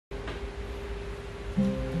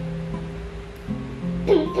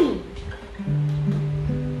I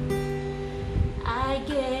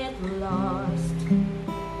get lost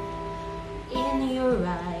in your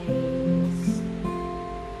eyes,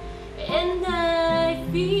 and I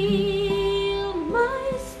feel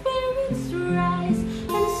my spirits rise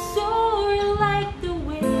and soar like the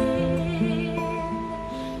wind.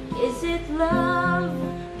 Is it love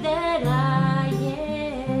that I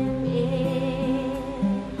am in?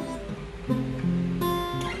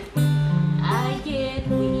 I get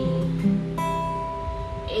weak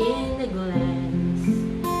in the glance.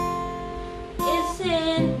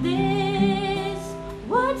 Isn't this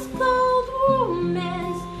what's called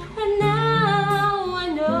romance? And now I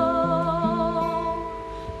know,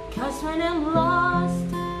 'cause when I'm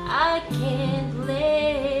lost I can't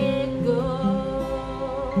let go.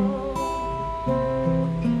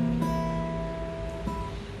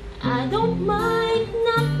 I don't mind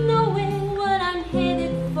not knowing what I'm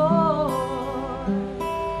headed for.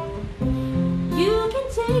 You can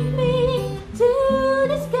take me to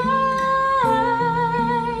the skies.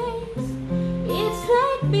 It's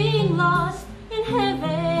like being lost in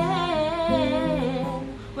heaven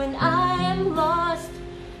when I am lost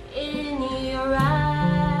in your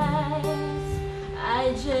eyes. I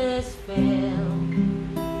just fell,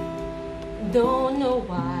 don't know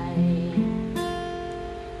why.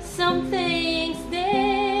 Something's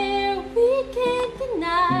there we can't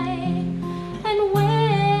deny. And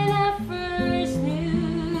when I first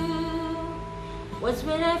knew was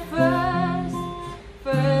when I first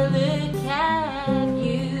looked at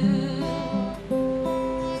you.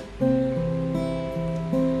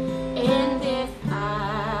 And if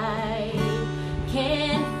I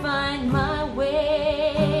can't find my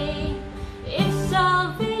way, if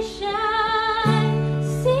salvation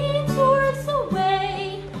seems worlds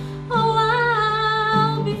away, oh,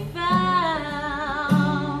 I'll be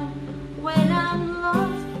found when I'm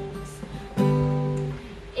lost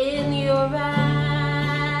in your eyes.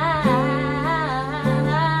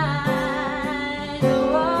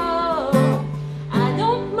 Oh, I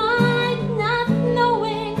don't mind not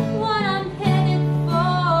knowing what I'm headed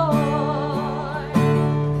for.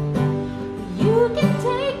 You can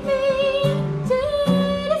take me to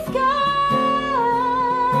the skies.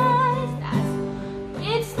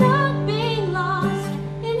 It's not being lost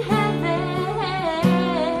in heaven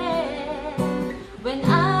when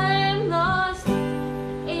I'm lost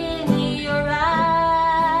in your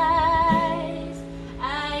eyes. I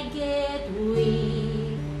get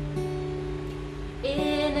weak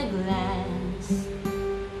in a glance.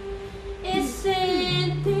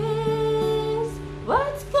 Isn't this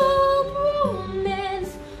what's called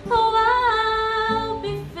romance? Oh, I'll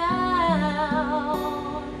be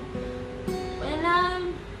found when I'm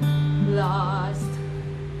lost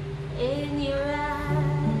in your eyes.